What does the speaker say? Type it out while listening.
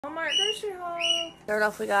Walmart grocery haul. Start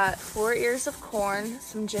off, we got 4 ears of corn,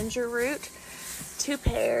 some ginger root, 2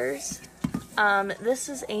 pears. This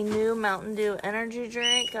is a new Mountain Dew energy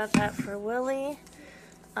drink. Got that for Willie.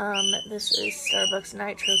 This is Starbucks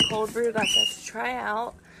Nitro Cold Brew. Got that to try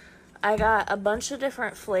out. I got a bunch of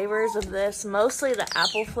different flavors of this, mostly the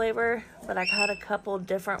apple flavor, but I got a couple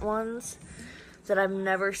different ones that I've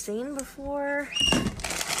never seen before.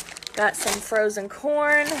 Got some frozen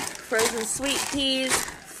corn, frozen sweet peas,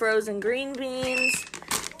 frozen green beans,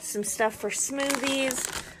 some stuff for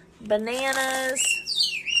smoothies, bananas,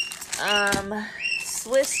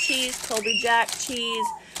 Swiss cheese, Colby Jack cheese,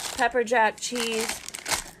 pepper jack cheese,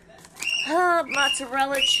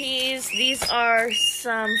 mozzarella cheese. These are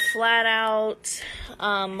some flat out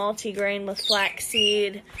multi-grain with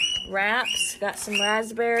flaxseed wraps. Got some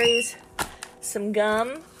raspberries, some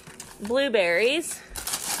gum, blueberries,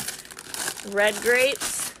 red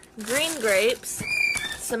grapes, green grapes,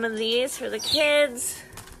 some of these for the kids,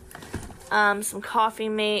 some Coffee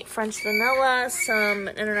Mate French vanilla, some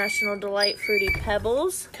International Delight Fruity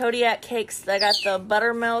Pebbles, Kodiak cakes. I got the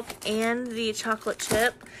buttermilk and the chocolate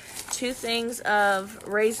chip, 2 things of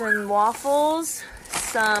raisin waffles,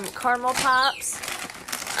 some caramel pops,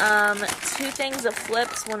 2 things of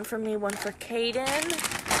flips, one for me, one for Kaden,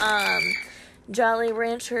 Jolly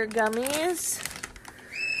Rancher gummies,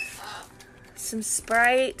 some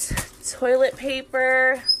Sprite, toilet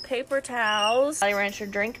paper, paper towels, Jolly Rancher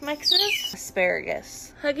drink mixes,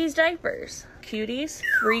 asparagus, Huggies diapers, cuties,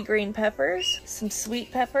 3 green peppers, some sweet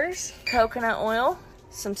peppers, coconut oil,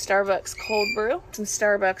 some Starbucks cold brew, some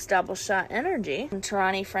Starbucks double shot energy, some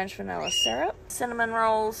Torani French vanilla syrup, cinnamon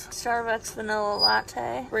rolls, Starbucks vanilla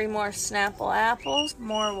latte, 3 more Snapple apples,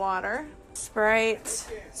 more water, Sprite,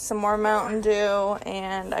 some more Mountain Dew,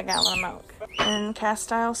 and a gallon of milk, and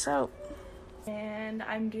cast iron soap. And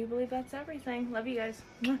I do believe that's everything. Love you guys.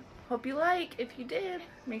 Hope you like. If you did,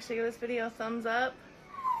 make sure you give this video a thumbs up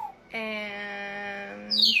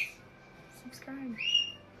and subscribe.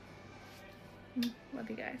 Love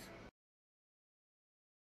you guys.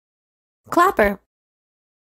 Clapper.